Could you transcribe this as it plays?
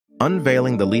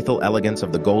unveiling the lethal elegance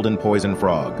of the golden poison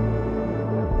frog.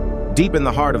 Deep in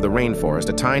the heart of the rainforest,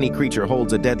 a tiny creature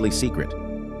holds a deadly secret: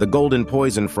 the golden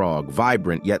poison frog,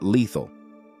 vibrant yet lethal.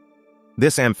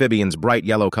 This amphibian's bright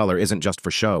yellow color isn't just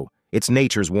for show. It's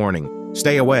nature's warning.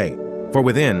 Stay away, for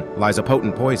within lies a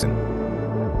potent poison.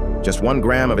 Just 1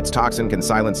 gram of its toxin can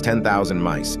silence 10,000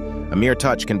 mice. A mere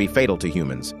touch can be fatal to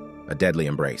humans, a deadly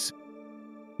embrace.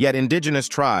 Yet indigenous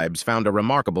tribes found a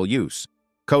remarkable use.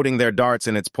 Coating their darts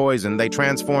in its poison, they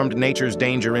transformed nature's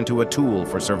danger into a tool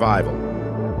for survival.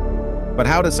 But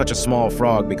how does such a small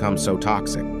frog become so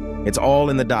toxic? It's all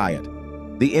in the diet.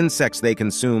 The insects they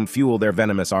consume fuel their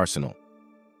venomous arsenal.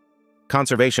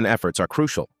 Conservation efforts are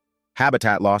crucial.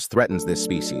 Habitat loss threatens this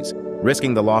species,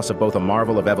 risking the loss of both a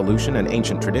marvel of evolution and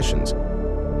ancient traditions.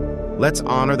 Let's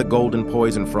honor the golden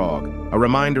poison frog, a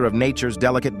reminder of nature's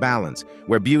delicate balance,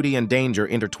 where beauty and danger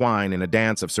intertwine in a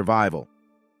dance of survival.